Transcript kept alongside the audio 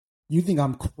you think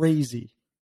I'm crazy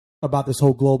about this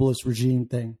whole globalist regime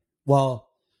thing. Well,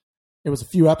 it was a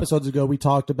few episodes ago we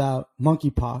talked about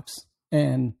monkeypox,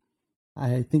 and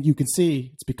I think you can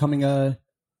see it's becoming a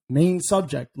main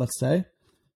subject, let's say.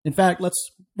 In fact,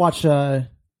 let's watch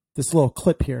this little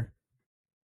clip here.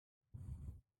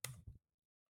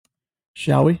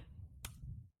 Shall we?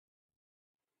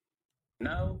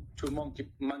 Now to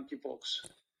monkeypox.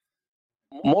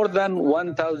 More than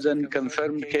 1,000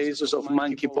 confirmed cases of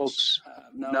monkeypox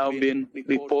have now been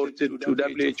reported to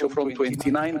WHO from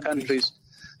 29 countries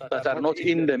that are not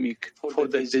endemic for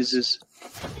the disease.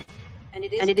 And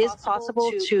it is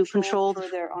possible to control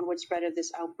further onward spread of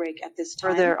this outbreak at this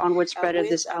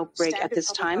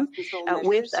time,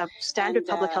 with standard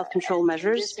public health control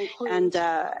measures, and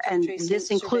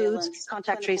this includes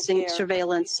contact tracing,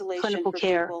 surveillance, clinical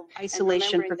care,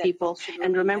 isolation for people,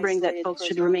 and remembering that folks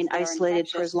should remain isolated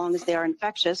for as long as they are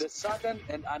infectious.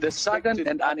 The sudden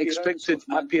and unexpected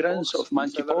appearance of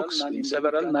monkeypox in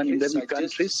several non-endemic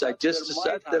countries suggests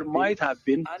that there might have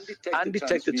been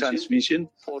undetected transmission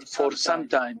for some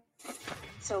time.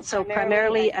 So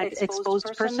primarily exposed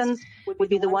persons would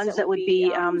be the ones that would be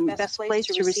best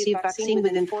placed to receive vaccine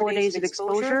within 4 days of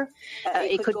exposure.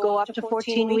 It could go up to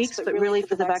 14 weeks, but really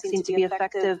for the vaccine to be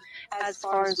effective, as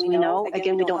far as we know,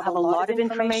 again, we don't have a lot of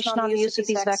information on the use of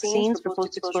these vaccines for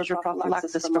post-exposure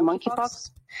prophylaxis for monkeypox.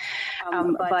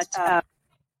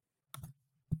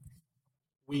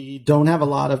 We don't have a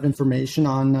lot of information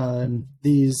on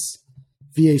these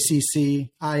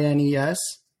VACC-INES.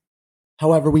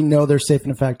 However, we know they're safe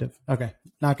and effective. Okay,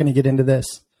 not going to get into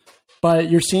this. But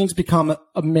you're seeing it's become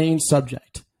a main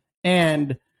subject.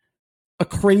 And a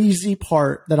crazy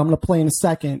part that I'm going to play in a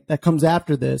second that comes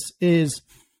after this is,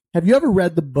 have you ever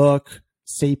read the book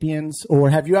Sapiens?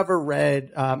 Or have you ever read,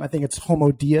 I think it's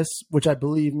Homo Deus, which I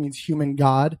believe means human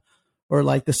god, or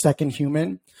like the second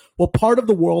human? Well, part of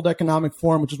the World Economic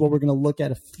Forum, which is what we're going to look at,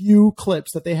 a few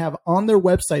clips that they have on their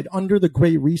website under the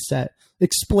Great Reset,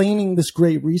 explaining this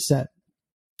Great Reset.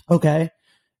 Okay.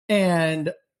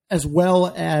 And as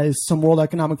well as some World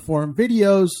Economic Forum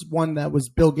videos, one that was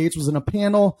Bill Gates was in a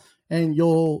panel, and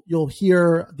you'll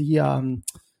hear the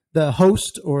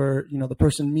host, or, you know, the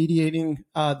person mediating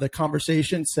the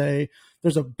conversation, say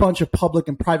there's a bunch of public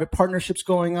and private partnerships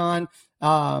going on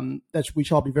that we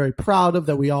should all be very proud of,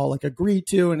 that we all like agree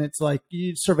to. And it's like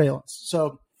surveillance.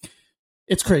 So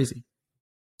it's crazy.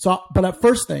 So, but the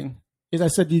first thing is, I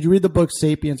said, did you read the book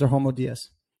Sapiens or Homo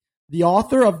Deus? The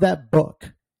author of that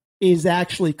book is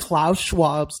actually Klaus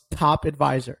Schwab's top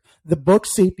advisor. The book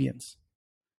Sapiens,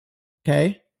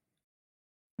 okay?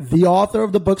 The author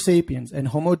of the book Sapiens and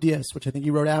Homo Deus, which I think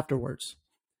he wrote afterwards,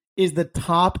 is the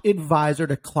top advisor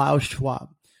to Klaus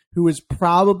Schwab, who is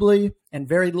probably and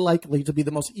very likely to be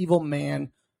the most evil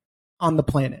man on the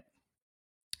planet.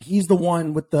 He's the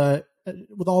one with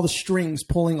all the strings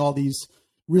pulling all these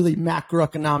really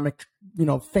macroeconomic, you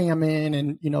know, famine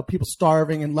and, you know, people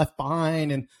starving and left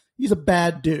behind. And he's a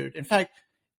bad dude. In fact,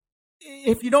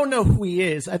 if you don't know who he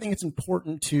is, I think it's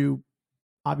important to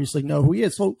obviously know who he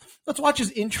is. So let's watch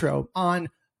his intro on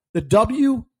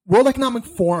the World Economic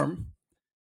Forum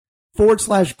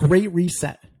 /Great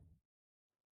Reset.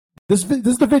 This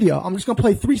is the video. I'm just going to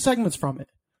play 3 segments from it.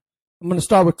 I'm going to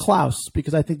start with Klaus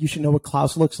because I think you should know what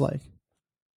Klaus looks like.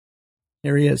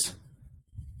 Here he is.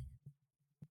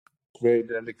 Very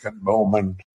delicate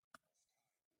moment.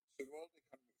 The World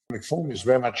Economic Forum is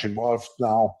very much involved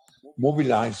now,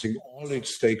 mobilizing all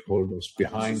its stakeholders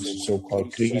behind the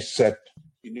so-called reset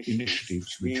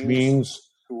initiatives, which means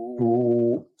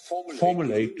to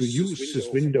use this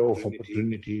window of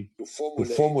opportunity to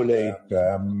formulate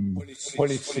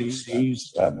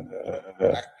policies and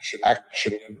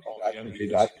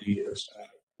action-oriented ideas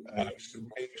to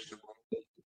make the world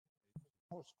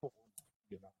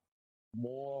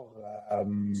more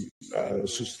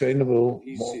sustainable,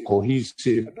 more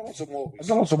cohesive, and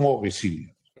also more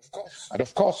resilient. And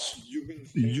of course,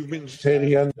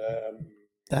 humanitarian.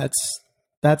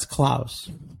 That's Klaus.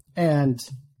 And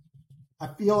I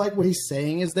feel like what he's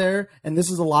saying is there, and this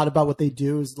is a lot about what they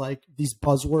do, is like these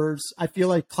buzzwords. I feel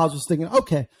like Klaus was thinking,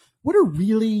 okay, what are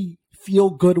really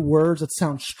feel-good words that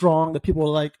sound strong, that people are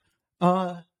like,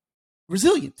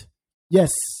 resilient.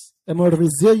 Yes, a more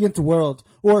resilient world.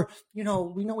 Or, you know,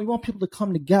 we want people to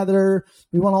come together.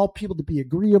 We want all people to be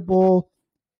agreeable,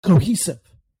 cohesive.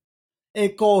 A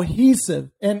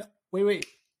cohesive. And wait.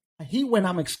 He went,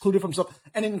 I'm excluded from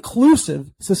an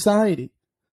inclusive society.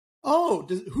 Oh,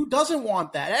 who doesn't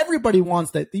want that? Everybody wants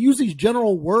that. They use these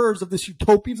general words of this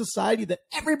utopian society that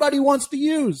everybody wants to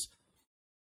use.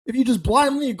 If you just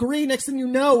blindly agree, next thing you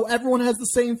know, everyone has the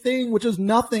same thing, which is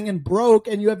nothing and broke,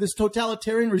 and you have this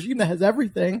totalitarian regime that has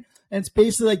everything, and it's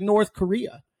basically like North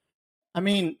Korea. I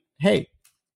mean, hey,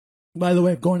 by the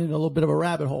way, I'm going into a little bit of a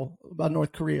rabbit hole about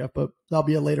North Korea, but that'll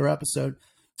be a later episode.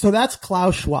 So that's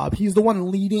Klaus Schwab. He's the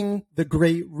one leading the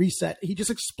Great Reset. He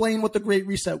just explained what the Great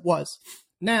Reset was.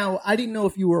 Now, I didn't know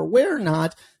if you were aware or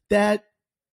not that,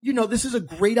 you know, this is a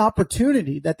great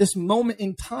opportunity, that this moment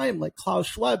in time, like Klaus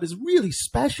Schwab, is really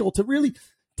special to really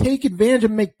take advantage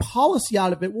and make policy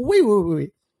out of it. Well,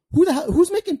 wait.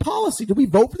 Who's making policy? Did we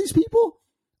vote for these people?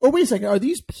 Or wait a second, are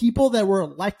these people that were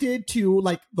elected to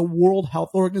like the World Health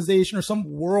Organization or some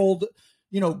world,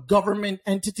 you know, government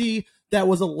entity that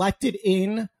was elected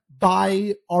in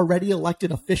by already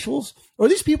elected officials? Or are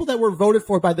these people that were voted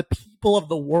for by the people of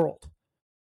the world?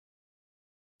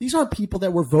 These aren't people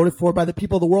that were voted for by the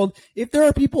people of the world. If there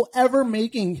are people ever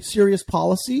making serious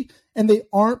policy and they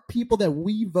aren't people that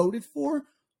we voted for,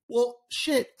 well,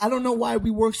 shit, I don't know why we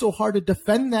work so hard to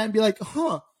defend that and be like,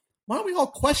 why don't we all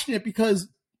question it? Because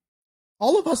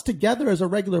all of us together as a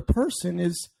regular person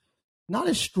is not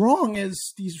as strong as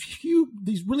these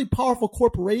really powerful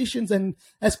corporations and,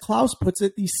 as Klaus puts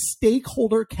it, these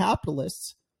stakeholder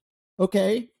capitalists.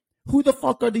 Okay? Who the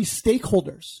fuck are these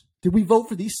stakeholders? Did we vote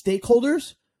for these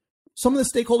stakeholders? Some of the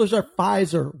stakeholders are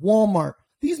Pfizer, Walmart,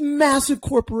 these massive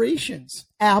corporations,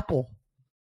 Apple.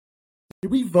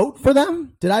 Did we vote for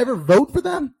them? Did I ever vote for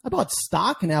them? I bought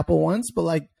stock in Apple once, but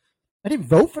like, I didn't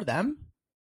vote for them,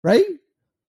 right?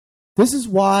 This is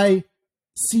why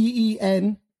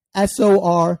CENSORSHIP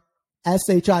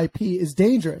is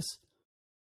dangerous.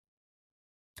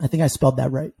 I think I spelled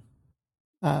that right.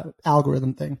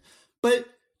 Algorithm thing. But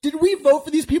did we vote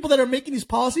for these people that are making these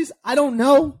policies? I don't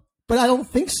know. But I don't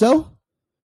think so.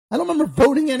 I don't remember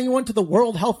voting anyone to the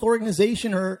World Health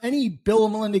Organization or any Bill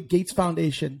and Melinda Gates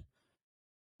Foundation.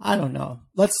 I don't know.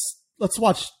 Let's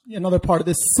watch another part of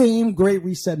this same Great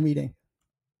Reset meeting.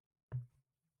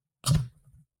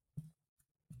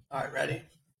 All right, ready?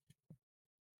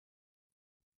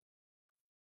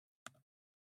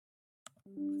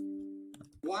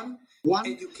 One,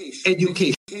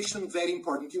 education, very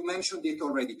important. You mentioned it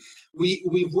already.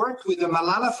 We worked with the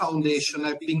Malala Foundation.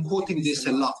 I've been quoting this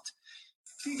a lot.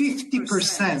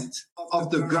 50% of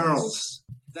the girls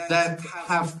that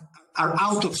are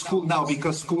out of school now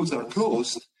because schools are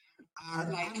closed are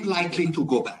likely to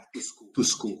go back to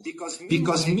school.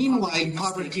 Because meanwhile,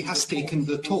 poverty has taken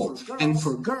the toll. And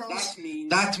for girls,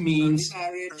 that means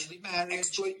early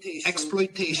marriage,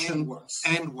 exploitation,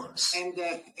 and worse.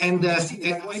 And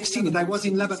I've seen it. I was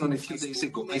in Lebanon a few days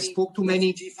ago. I spoke to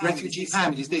many refugee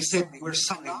families. They said, we're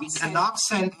sorry, we cannot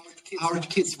send our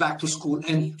kids back to school,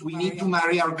 and we need to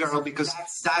marry our girl because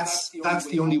that's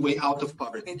the only way out of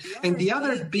poverty. And the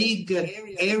other big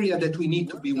area that we need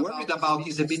to be worried about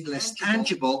is a bit less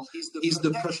tangible, is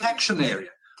the protection area.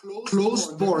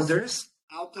 Closed borders,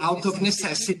 out of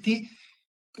necessity,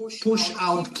 keep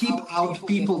out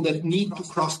people that need to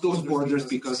cross those borders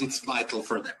because it's vital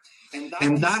for them.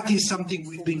 And that is something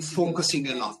we've been focusing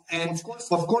a lot. And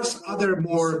of course, other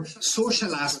more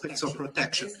social aspects of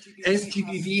protection.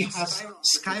 LGBT has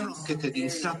skyrocketed in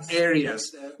some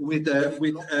areas with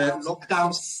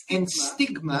lockdowns, and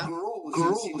stigma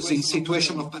grows in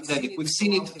situation of pandemic. We've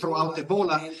seen it throughout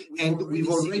Ebola, and we've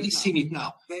already seen it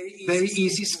now. Very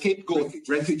easy scapegoat,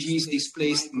 refugees,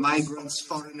 displaced, migrants,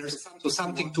 foreigners. So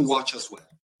something to watch as well.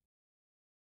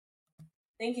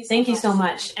 Thank you so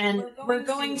much. And we're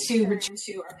going to return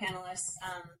to our panelists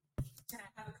to have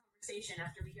a conversation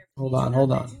after we hear from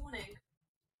Hold on.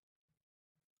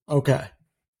 Okay.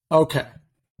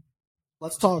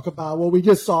 Let's talk about what we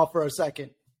just saw for a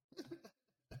second.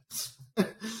 Who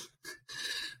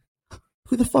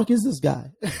the fuck is this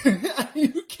guy? Are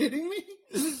you kidding me?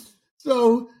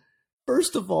 So,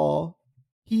 first of all,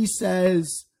 he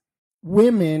says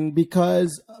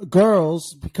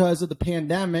girls, because of the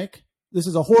pandemic. This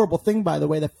is a horrible thing, by the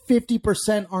way, that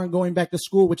 50% aren't going back to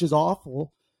school, which is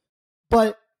awful.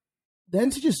 But then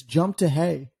to just jump to,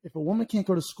 hey, if a woman can't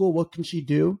go to school, what can she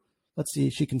do? Let's see.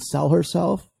 She can sell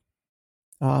herself.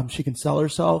 She can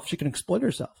exploit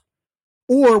herself.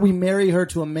 Or we marry her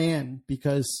to a man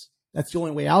because that's the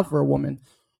only way out for a woman.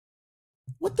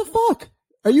 What the fuck?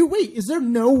 Is there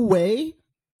no way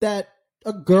that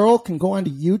a girl can go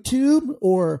onto YouTube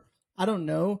or, I don't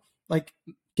know, like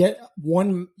get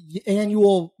one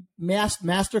annual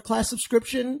masterclass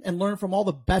subscription and learn from all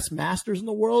the best masters in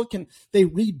the world? Can they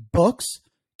read books?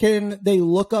 Can they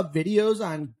look up videos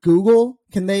on Google?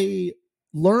 Can they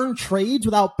learn trades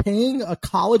without paying a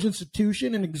college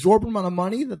institution an exorbitant amount of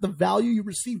money that the value you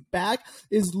receive back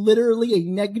is literally a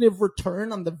negative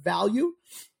return on the value?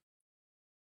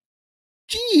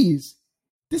 Geez,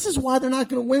 this is why they're not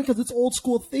going to win, because it's old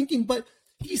school thinking. But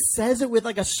he says it with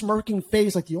like a smirking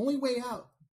face, like the only way out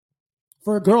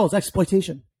for a girl is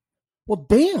exploitation. Well,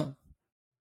 damn.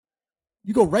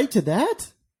 You go right to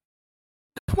that?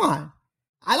 Come on.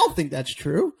 I don't think that's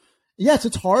true. Yes,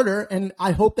 it's harder, and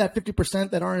I hope that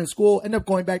 50% that aren't in school end up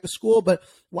going back to school. But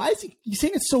why is he's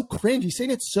saying it's so cringe? He's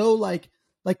saying it's so like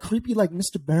creepy, like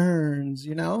Mr. Burns,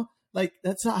 you know? Like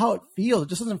that's not how it feels. It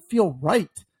just doesn't feel right.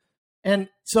 And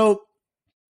so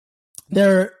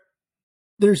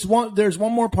there's one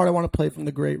more part I want to play from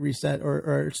the Great Reset,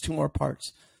 or it's two more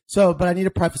parts. So, but I need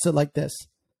to preface it like this.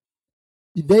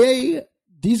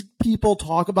 These people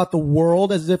talk about the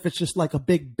world as if it's just like a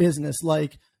big business.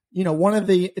 Like, you know,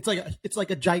 it's like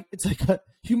a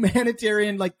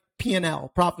humanitarian, like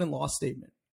P&L, profit and loss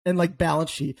statement, and like balance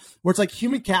sheet, where it's like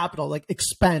human capital, like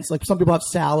expense, like some people have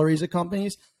salaries at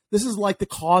companies. This is like the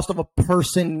cost of a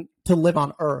person to live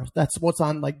on Earth. That's what's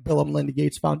on like Bill and Melinda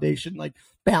Gates Foundation, like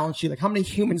balance sheet. Like how many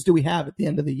humans do we have at the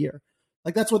end of the year?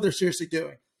 Like that's what they're seriously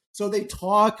doing. So they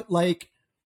talk like,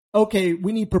 okay,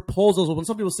 we need proposals. When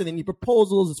some people say they need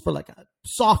proposals, it's for like a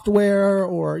software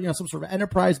or, you know, some sort of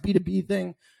enterprise B2B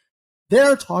thing.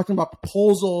 They're talking about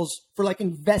proposals for like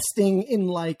investing in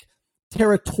like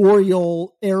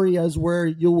territorial areas where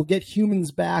you will get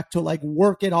humans back to like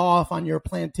work it off on your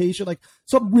plantation, like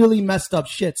some really messed up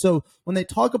shit. So when they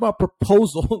talk about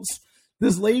proposals,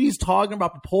 this lady's talking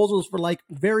about proposals for like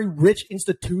very rich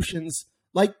institutions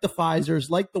like the Pfizers,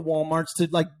 like the Walmarts, to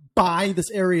like buy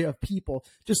this area of people.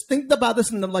 Just think about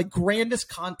this in the like grandest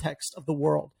context of the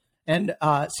world, and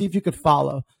see if you could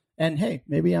follow. And hey,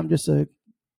 maybe I'm just a,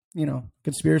 you know,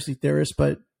 conspiracy theorist,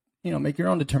 but, you know, make your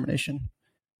own determination.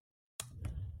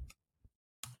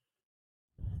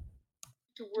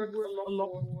 To work a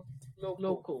lot more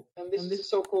local, and this is a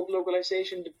so-called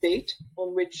localization debate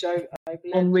on which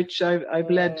I've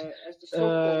led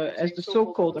as the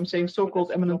so-called, I'm saying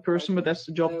so-called eminent person, but that's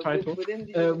the job title,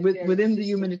 within the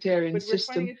humanitarian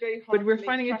system. But we're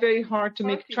finding it very hard to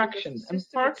make traction, and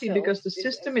partly because the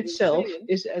system itself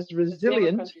is as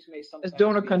resilient as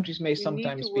donor countries may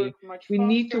sometimes be. We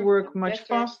need to work much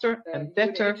faster and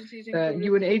better,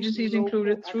 UN agencies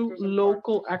included, through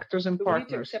local actors and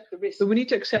partners. So we need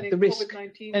to accept the risk.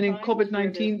 And in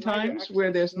COVID-19 times,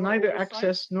 where there's neither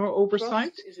access nor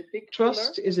oversight,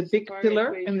 trust is a big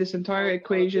pillar in this entire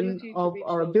equation of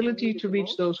our ability to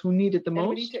reach those who need it the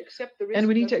most. And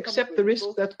we need to accept the risk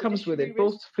that comes with it,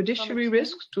 both fiduciary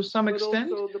risks to some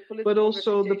extent, but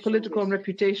also the political and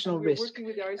reputational risk.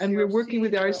 And we're working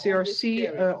with the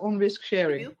ICRC on risk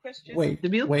sharing. Wait.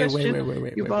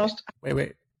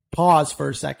 Pause for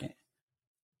a second.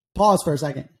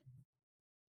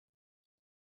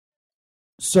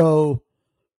 So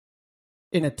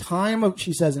in a time of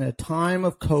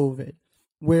COVID,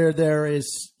 where there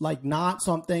is like not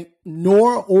something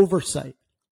nor oversight,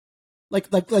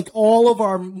 like all of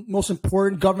our most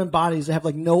important government bodies have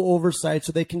like no oversight,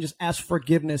 so they can just ask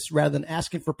forgiveness rather than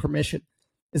asking for permission.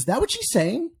 Is that what she's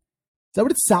saying? Is that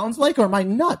what it sounds like, or am I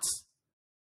nuts?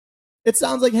 It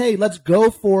sounds like, hey, let's go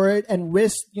for it and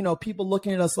risk, you know, people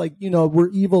looking at us like, you know,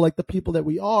 we're evil like the people that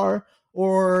we are,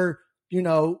 or, you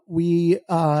know, we,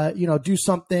 do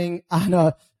something on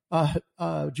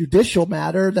a judicial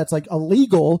matter that's like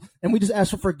illegal, and we just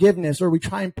ask for forgiveness, or we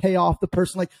try and pay off the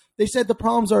person. Like they said, the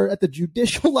problems are at the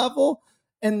judicial level,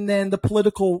 and then the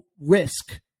political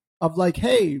risk of like,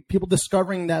 hey, people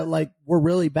discovering that like we're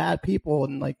really bad people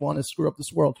and like want to screw up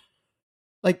this world.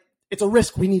 Like it's a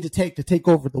risk we need to take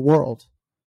over the world.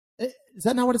 Is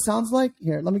that not what it sounds like?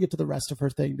 Here, let me get to the rest of her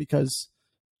thing, because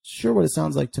sure what it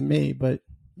sounds like to me, but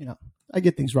you know, I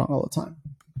get things wrong all the time.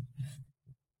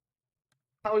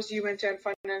 How is the Humanitarian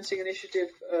Financing Initiative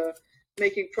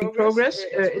making progress?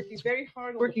 It's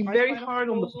working very hard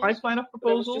on the pipeline of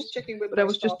proposals, but I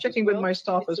was just checking with my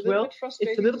staff as well.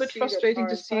 It's a little bit frustrating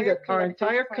to see that our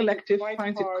entire collective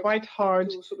finds it quite hard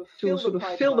to sort of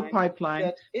fill the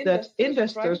pipeline, that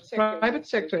investors, private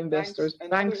sector investors,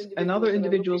 banks and other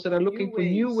individuals that are looking for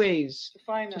new ways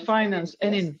to finance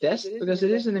and invest, because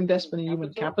it is an investment in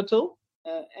human capital,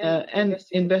 and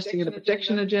investing in a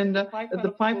protection agenda, that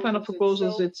the pipeline of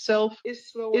proposals itself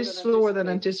is slower than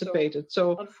anticipated.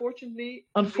 So unfortunately,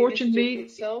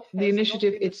 the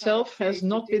initiative itself has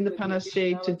not been the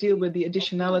panacea to deal with the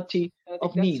additionality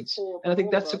of needs. And I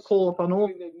think that's a call upon all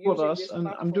of us, and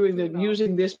I'm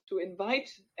using this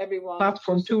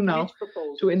platform too now,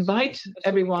 to invite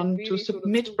everyone to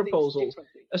submit proposals,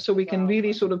 so we can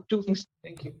really sort of do things.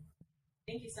 Thank you.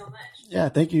 Thank you so much. Yeah,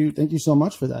 thank you so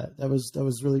much for that. That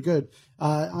was really good.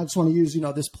 I just want to use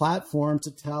this platform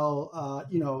to tell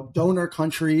donor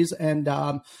countries and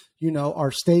our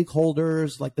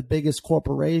stakeholders, like the biggest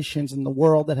corporations in the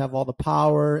world that have all the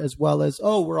power, as well as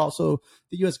we're also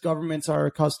the U.S. government's our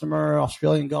customer,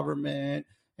 Australian government,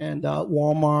 and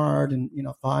Walmart, and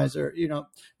Pfizer,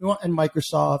 and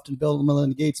Microsoft, and Bill and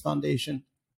Melinda Gates Foundation.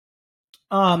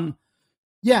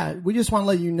 Yeah, we just want to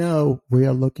let you know we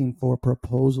are looking for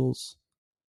proposals.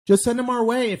 Just send them our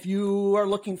way if you are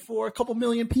looking for a couple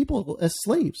million people as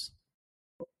slaves.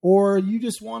 Or you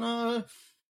just want to,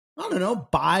 I don't know,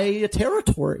 buy a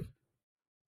territory.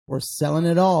 We're selling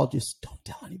it all. Just don't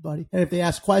tell anybody. And if they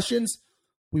ask questions,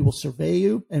 we will survey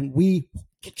you and we will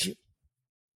get you.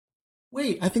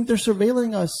 Wait, I think they're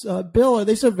surveilling us. Bill, are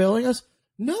they surveilling us?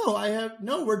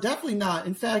 No, we're definitely not.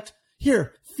 In fact,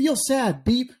 here, feel sad,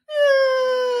 beep.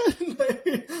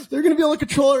 They're going to be able to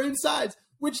control our insides,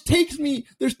 which takes me,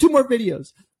 there's 2 more videos.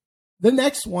 The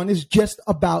next one is just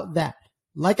about that.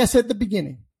 Like I said at the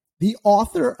beginning, the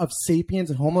author of Sapiens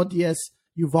and Homo Deus,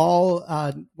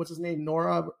 Yuval, what's his name?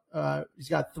 Noah, he's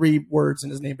got 3 words in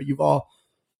his name, but Yuval.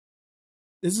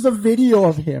 This is a video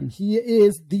of him. He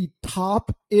is the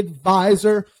top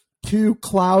advisor to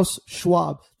Klaus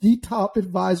Schwab, the top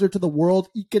advisor to the World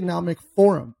Economic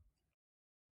Forum.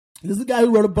 This is the guy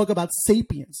who wrote a book about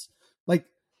Sapiens, like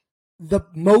the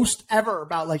most ever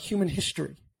about like human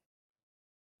history.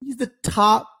 He's the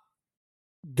top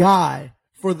guy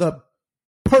for the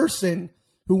person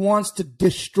who wants to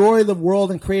destroy the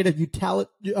world and create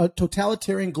a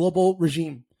totalitarian global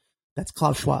regime. That's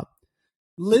Klaus Schwab.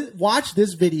 Watch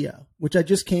this video, which I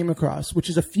just came across, which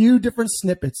is a few different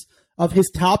snippets of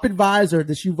his top advisor,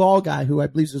 this Yuval guy, who I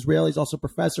believe is Israeli. He's also a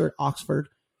professor at Oxford.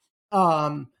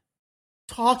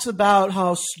 Talks about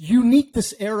how unique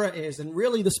this era is, and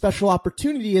really the special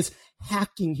opportunity is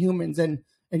hacking humans and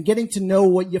getting to know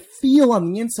what you feel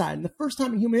on the inside. And the first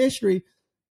time in human history,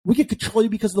 we can control you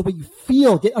because of the way you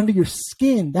feel, get under your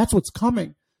skin. That's what's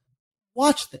coming.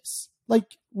 Watch this.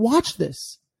 Watch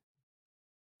this.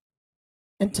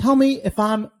 And tell me if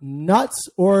I'm nuts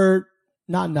or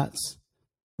not nuts.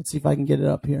 Let's see if I can get it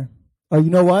up here. Oh, you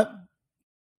know what?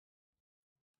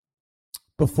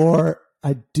 Before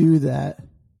I do that.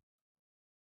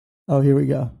 Oh, here we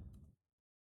go.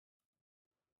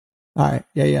 All right.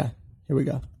 Yeah. Here we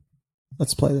go.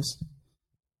 Let's play this.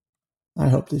 I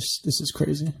hope this is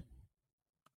crazy.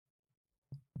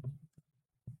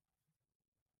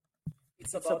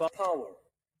 It's about power.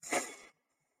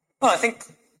 Well, I think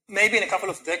maybe in a couple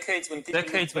of decades when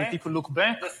people look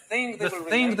back, the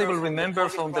thing they will remember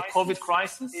from the COVID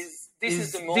crisis is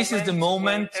this is the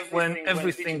moment when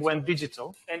everything went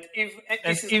digital. And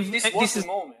if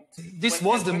this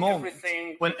was the moment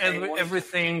when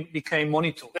everything became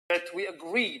monitored. That we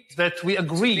agreed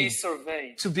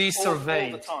to be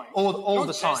surveyed all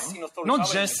the time,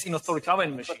 not just in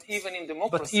authoritarian machines,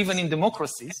 but even in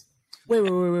democracies.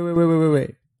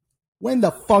 Wait. When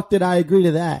the fuck did I agree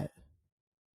to that?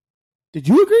 Did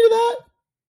you agree to that?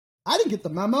 I didn't get the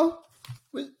memo.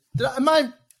 Did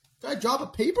I drop a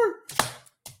paper?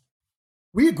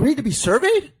 We agreed to be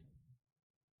surveyed?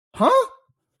 Huh?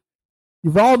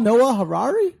 Yuval Noah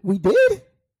Harari? We did?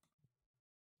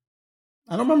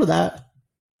 I don't remember that.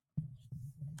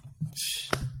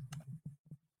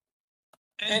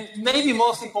 And maybe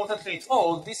most importantly of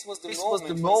all, this was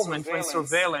the moment when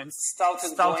surveillance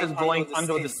started going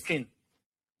under the skin.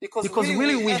 Because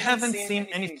really we haven't seen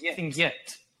anything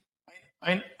yet.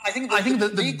 I think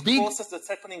the big process that's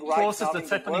happening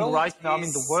right now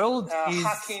in the world is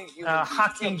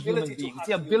hacking human beings,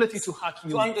 the ability to hack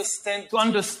human beings, to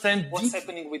understand what's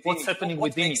happening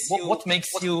within you, what makes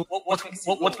you.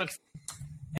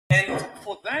 And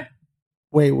for that.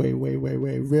 Wait,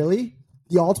 really?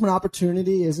 The ultimate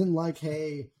opportunity isn't like,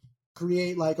 hey,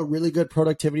 create like a really good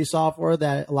productivity software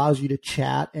that allows you to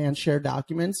chat and share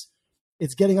documents.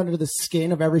 It's getting under the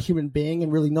skin of every human being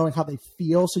and really knowing how they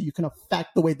feel so you can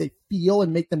affect the way they feel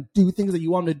and make them do things that you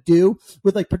want them to do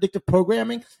with like predictive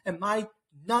programming. Am I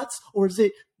nuts, or is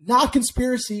it not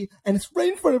conspiracy and it's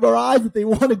right in front of our eyes that they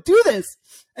want to do this?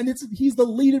 And he's the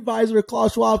lead advisor of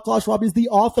Klaus Schwab. Klaus Schwab is the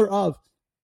author of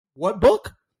what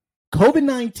book?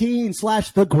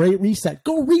 COVID-19 / The Great Reset.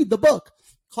 Go read the book.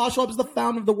 Klaus Schwab is the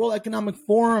founder of the World Economic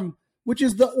Forum, which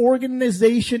is the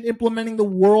organization implementing the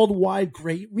worldwide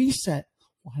Great Reset.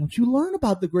 Why don't you learn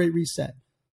about the Great Reset?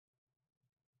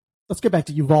 Let's get back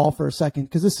to Yuval for a second,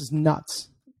 because this is nuts.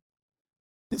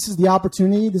 This is the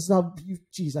opportunity. This is how,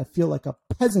 geez, I feel like a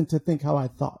peasant to think how I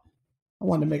thought. I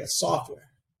wanted to make a software.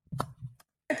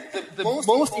 The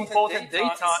most important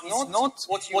data is not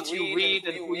what you read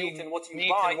and who you meet and what you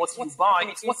buy.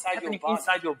 It's what's happening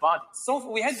inside your body. So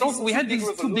we had these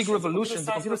two big revolutions,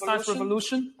 the computer science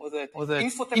revolution or the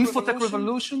infotech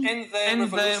revolution and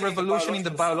the revolution in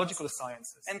the biological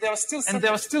sciences. And they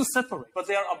are still separate. But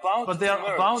they are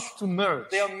about to merge.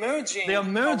 They are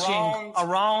merging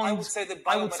around, I would say, the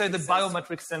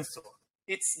biometric sensor.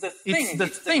 It's the gadget,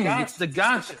 it's the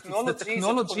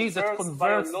technology that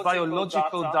converts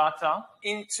biological data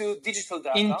into digital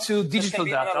data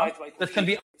that can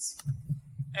be.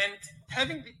 And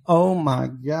having oh my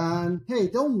God. Hey,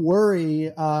 don't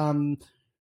worry.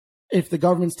 If the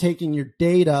government's taking your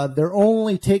data, they're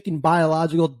only taking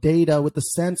biological data with the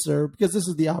sensor, because this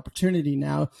is the opportunity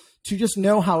now to just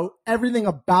know how everything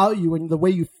about you and the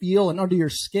way you feel and under your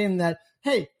skin that,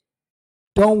 hey,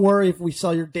 don't worry if we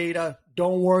sell your data.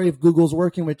 Don't worry if Google's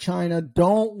working with China.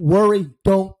 Don't worry.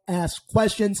 Don't ask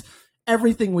questions.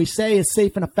 Everything we say is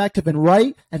safe and effective and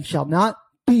right and shall not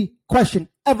be questioned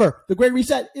ever. The Great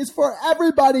Reset is for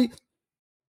everybody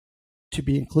to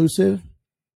be inclusive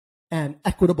and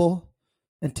equitable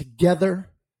and together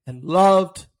and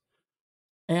loved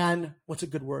and, what's a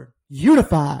good word?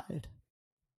 Unified.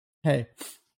 Hey,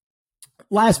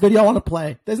 last video I want to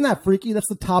play. Isn't that freaky? That's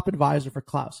the top advisor for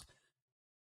Klaus.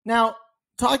 Now,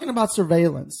 talking about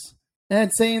surveillance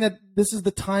and saying that this is the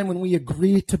time when we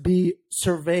agree to be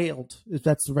surveilled, if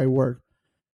that's the right word.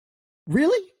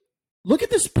 Really? Look at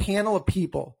this panel of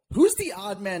people. Who's the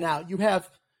odd man out? You have,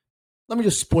 let me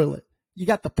just spoil it. You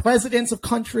got the presidents of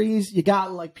countries. You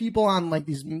got like people on like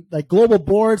these like global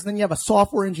boards. And then you have a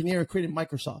software engineer who created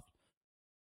Microsoft.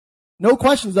 No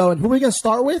questions though. And who are we going to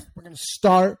start with? We're going to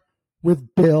start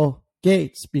with Bill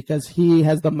Gates because he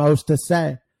has the most to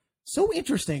say. So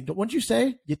interesting. Wouldn't you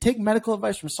say? You take medical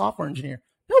advice from a software engineer.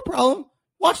 No problem.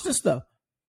 Watch this, though.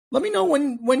 Let me know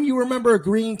when you remember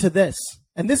agreeing to this.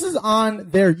 And this is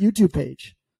on their YouTube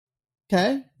page.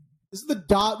 Okay? This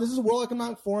is World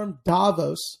Economic Forum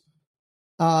Davos.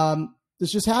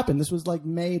 This just happened. This was like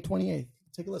May 28th.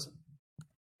 Take a listen.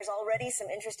 There's already some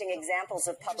interesting examples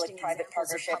of public-private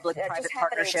partnership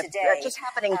just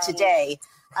happening today.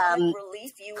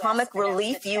 Comic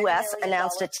Relief US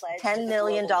announced a $10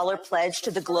 million pledge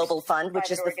to the Global Fund, which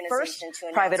is the first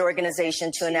private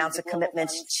organization to announce a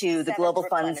commitment to the Global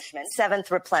Fund's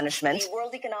 7th replenishment. The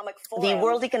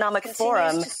World Economic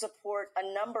Forum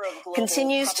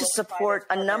continues to support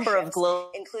a number of global,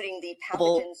 including the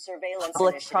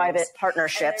public-private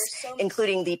partnerships,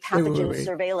 including the pathogen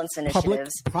surveillance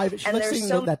initiatives. Private, she likes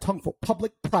saying that tongue for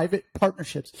public-private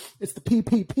partnerships. It's the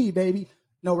PPP, baby.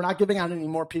 No, we're not giving out any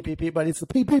more PPP, but it's the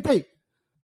PPP.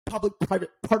 Public-private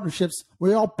partnerships.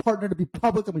 We all partner to be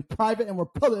public and be private, and we're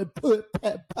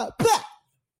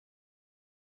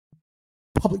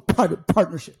public-private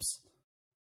partnerships.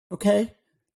 Okay?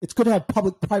 It's good to have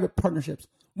public-private partnerships.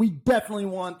 We definitely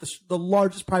want the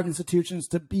largest private institutions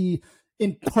to be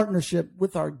in partnership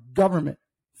with our government,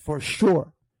 for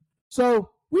sure. So,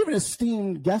 we have an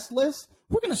esteemed guest list.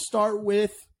 We're going to start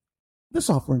with the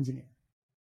software engineer.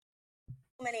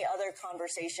 Many other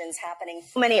conversations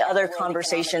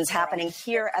happening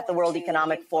here at the World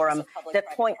Economic Forum that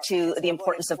point to the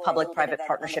importance of public-private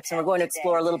partnerships, and we're going to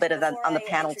explore a little bit of that on the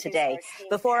panel today.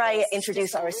 Before I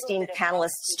introduce our esteemed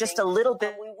panelists, just a little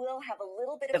bit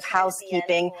of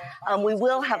housekeeping. We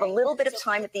will have a little bit of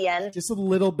time at the end. Just a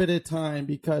little bit of time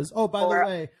because, oh, by the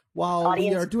way, while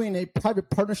we are doing a private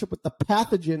partnership with the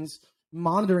pathogens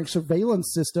monitoring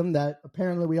surveillance system that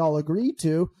apparently we all agreed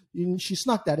to, she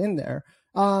snuck that in there.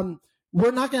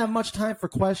 We're not going to have much time for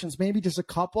questions, maybe just a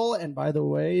couple. And by the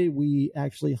way, we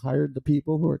actually hired the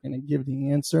people who are going to give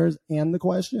the answers and the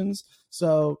questions.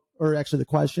 Or actually the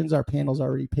questions, our panel's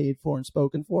already paid for and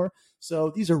spoken for. So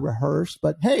these are rehearsed,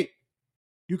 but hey,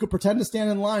 you could pretend to stand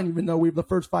in line, even though we have the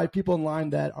first 5 people in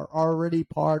line that are already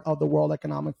part of the World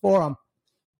Economic Forum.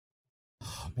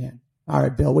 Oh, man. All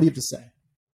right, Bill, what do you have to say?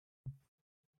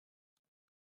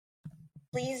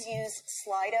 Please use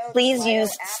Slido.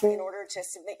 In order to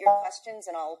submit your questions,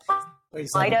 and I'll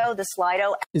Slido.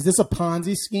 Is this a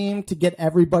Ponzi scheme to get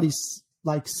everybody's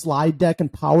like slide deck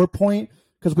and PowerPoint?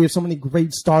 Because we have so many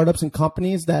great startups and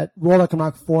companies that World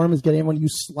Economic Forum is getting everyone to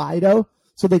use Slido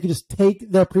so they can just take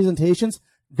their presentations.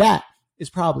 That is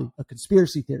probably a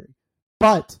conspiracy theory.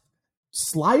 But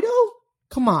Slido?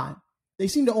 Come on. They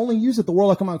seem to only use it at the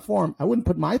World Economic Forum. I wouldn't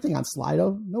put my thing on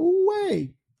Slido. No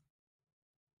way.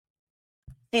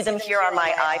 See them here on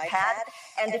my iPad.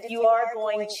 And if you are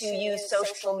going to use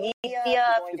social media,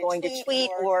 if you're going to tweet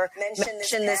or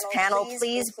mention this panel,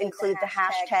 please include the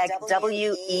hashtag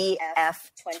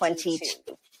WEF22.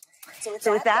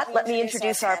 So with that, let me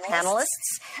introduce our panelists.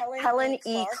 Helen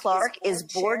E. Clark is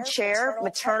board chair,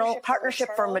 Partnership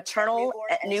for Maternal,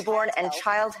 Newborn, and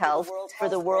Child Health for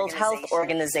the World Health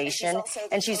Organization,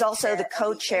 and she's also the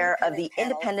co-chair of the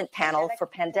Independent Panel for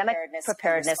Pandemic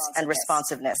Preparedness and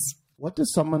Responsiveness. What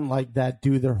does someone like that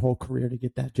do their whole career to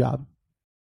get that job?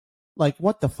 Like,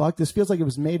 what the fuck? This feels like it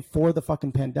was made for the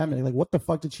fucking pandemic. Like, what the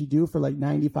fuck did she do for like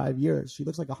 95 years? She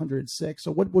looks like 106.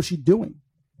 So what was she doing?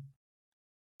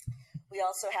 We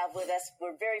also have with us,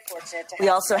 we're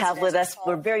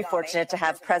very fortunate to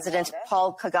have President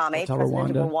Paul Kagame,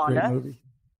 President of Rwanda.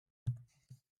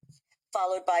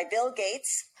 Followed by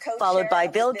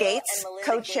Bill Gates,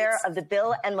 co-chair of the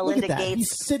Bill and Melinda Gates.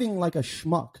 He's sitting like a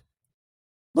schmuck.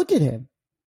 Look at him.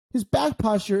 His back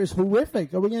posture is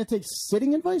horrific. Are we going to take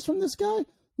sitting advice from this guy?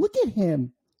 Look at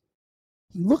him.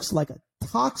 He looks like a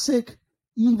toxic,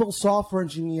 evil software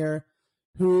engineer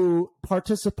who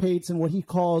participates in what he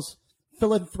calls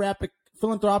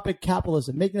philanthropic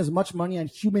capitalism, making as much money on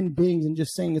human beings and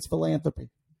just saying it's philanthropy.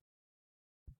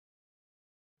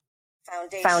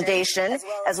 Foundation,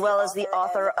 as well as the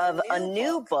author of a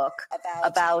new book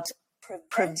about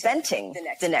preventing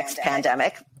the next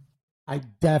pandemic. I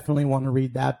definitely want to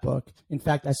read that book. In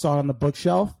fact, I saw it on the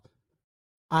bookshelf.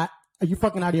 Are you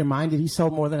fucking out of your mind? Did he sell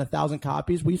more than 1,000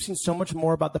 copies? We've seen so much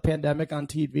more about the pandemic on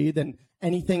TV than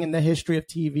anything in the history of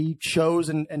TV shows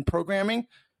and programming.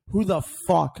 Who the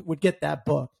fuck would get that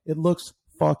book? It looks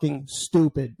fucking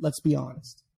stupid. Let's be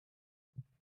honest.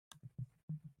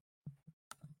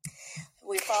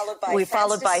 We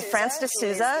followed by France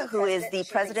D'Souza, who is the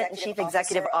President and Chief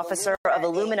Executive Officer of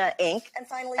Illumina, Inc.,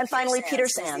 and finally Peter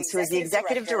Sands, who is the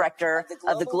Executive Director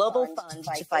of the Global Fund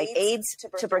to Fight AIDS,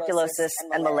 Tuberculosis,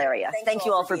 and Malaria. Thank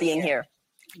you all for being here.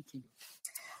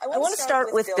 I want to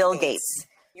start with Bill Gates.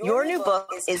 Your new book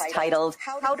is titled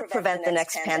How to Prevent the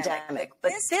Next Pandemic,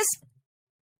 but this...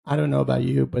 I don't know about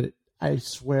you, but I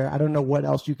swear I don't know what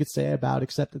else you could say about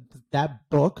except that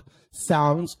book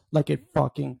sounds like it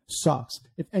fucking sucks.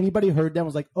 If anybody heard that and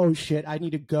was like, oh shit, I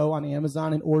need to go on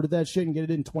Amazon and order that shit and get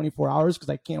it in 24 hours because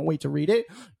I can't wait to read it,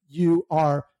 you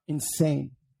are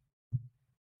insane.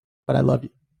 But I love you.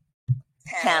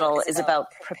 Panel is about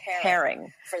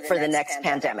preparing for the next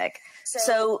pandemic.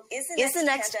 So is the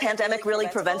next pandemic really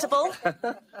preventable?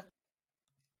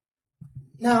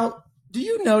 Now, do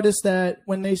you notice that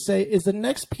when they say, is the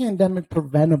next pandemic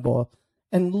preventable?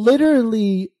 And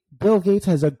literally, Bill Gates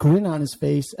has a grin on his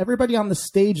face. Everybody on the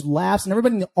stage laughs and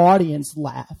everybody in the audience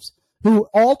laughs, who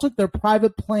all took their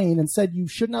private plane and said you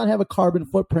should not have a carbon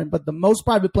footprint, but the most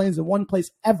private planes in one place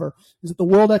ever is at the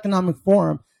World Economic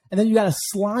Forum. And then you got a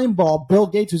slime ball, Bill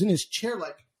Gates, who's in his chair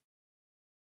like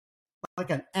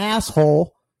an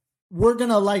asshole. We're going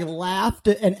to laugh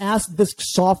and ask this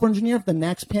software engineer if the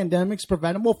next pandemic's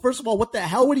preventable. First of all, what the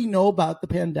hell would he know about the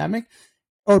pandemic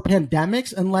or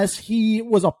pandemics unless he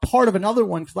was a part of another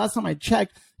one? Because last time I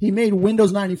checked, he made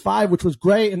Windows 95, which was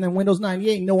great, and then Windows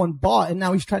 98 no one bought, and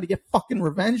now he's trying to get fucking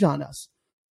revenge on us.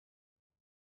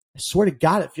 I swear to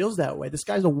God, it feels that way. This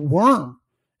guy's a worm,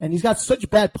 and he's got such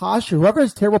bad posture. Whoever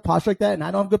has terrible posture like that, and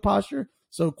I don't have good posture,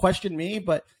 so question me,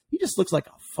 but he just looks like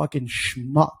a fucking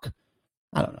schmuck.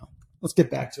 I don't know. Let's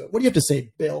get back to it. What do you have to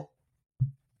say, Bill?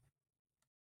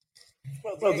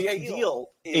 Well, the ideal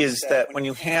is that when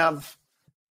you have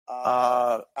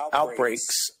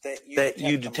outbreaks, that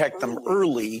you detect them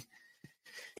early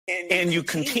and you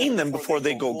contain them before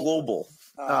they go global.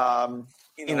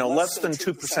 Less than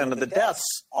 2% of the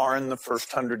deaths are in the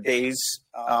first 100 days.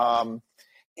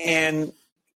 And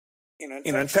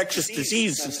infectious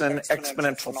disease is an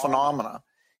exponential phenomena.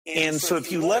 And so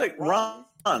if you let it run,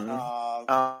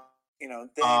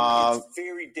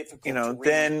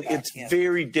 then it's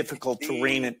very difficult to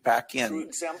rein it back in.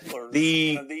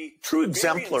 The true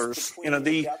exemplars,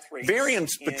 the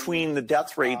variance between the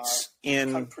death rates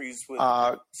in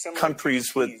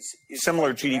countries with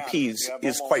similar GDPs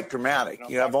is quite dramatic.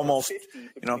 You have almost,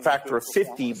 a factor of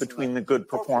 50 between the good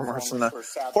performers and the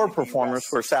poor performers,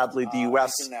 where sadly the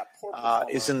U.S.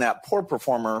 is in that poor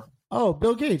performer. Oh,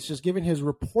 Bill Gates just giving his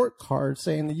report card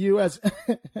saying the U.S.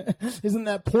 isn't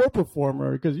that poor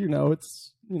performer because,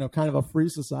 it's, kind of a free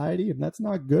society, and that's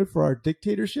not good for our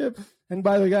dictatorship. And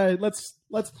by the way, let's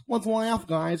laugh,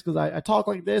 guys, because I talk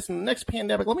like this. And the next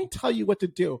pandemic, let me tell you what to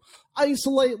do.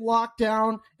 Isolate,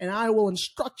 lockdown, and I will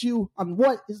instruct you on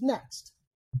what is next.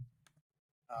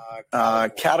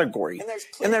 Category.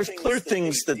 And there's clear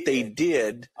things that they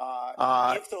did.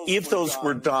 If those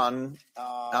were done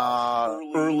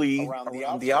early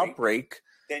around the outbreak,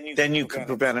 then you could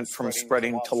prevent it from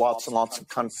spreading to lots and lots of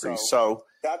countries. So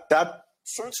that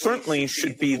certainly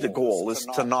should be the goal, is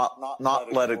to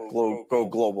not let it go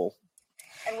global.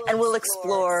 And we'll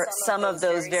explore some of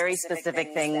those very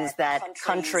specific things that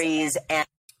countries and...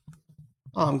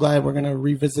 I'm glad we're going to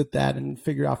revisit that and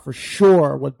figure out for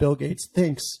sure what Bill Gates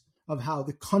thinks of how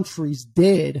the countries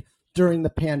did during the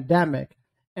pandemic.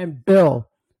 And Bill,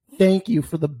 thank you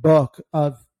for the book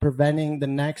of Preventing the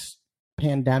Next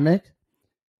Pandemic.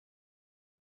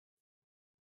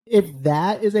 If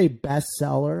that is a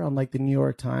bestseller on like the New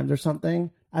York Times or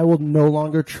something, I will no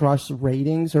longer trust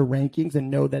ratings or rankings and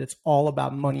know that it's all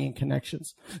about money and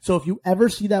connections. So if you ever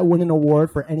see that win an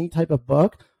award for any type of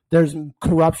book, there's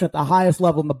corruption at the highest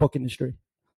level in the book industry.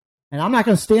 And I'm not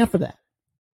going to stand for that.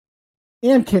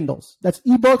 And Kindles. That's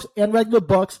ebooks and regular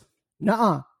books.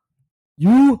 Nuh-uh.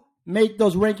 You make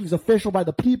those rankings official by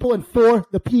the people and for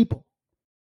the people.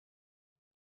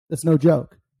 That's no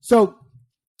joke. So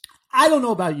I don't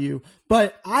know about you,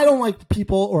 but I don't like the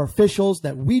people or officials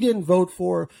that we didn't vote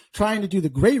for trying to do the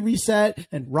Great Reset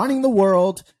and running the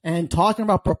world and talking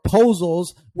about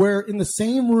proposals where in the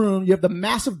same room you have the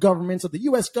massive governments of the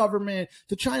U.S. government,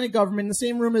 the China government, in the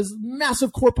same room as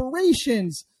massive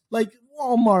corporations like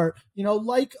Walmart,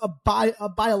 like a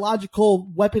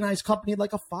biological weaponized company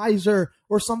like a Pfizer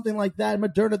or something like that,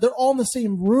 Moderna. They're all in the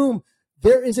same room.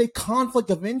 There is a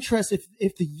conflict of interest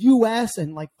if the U.S.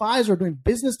 and like Pfizer are doing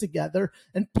business together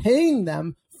and paying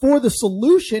them for the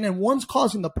solution, and one's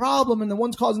causing the problem and the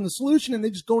one's causing the solution, and they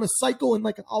just go in a cycle and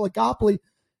like an oligopoly.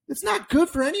 It's not good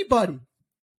for anybody.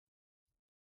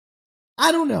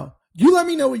 I don't know. You let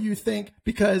me know what you think,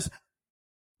 because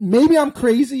maybe I'm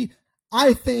crazy.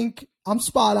 I think I'm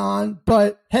spot on,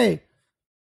 but hey,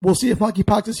 we'll see if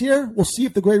monkeypox is here. We'll see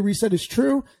if the Great Reset is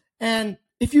true. And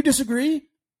if you disagree,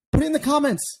 put it in the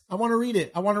comments. I want to read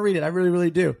it. I really,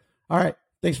 really do. All right.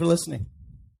 Thanks for listening.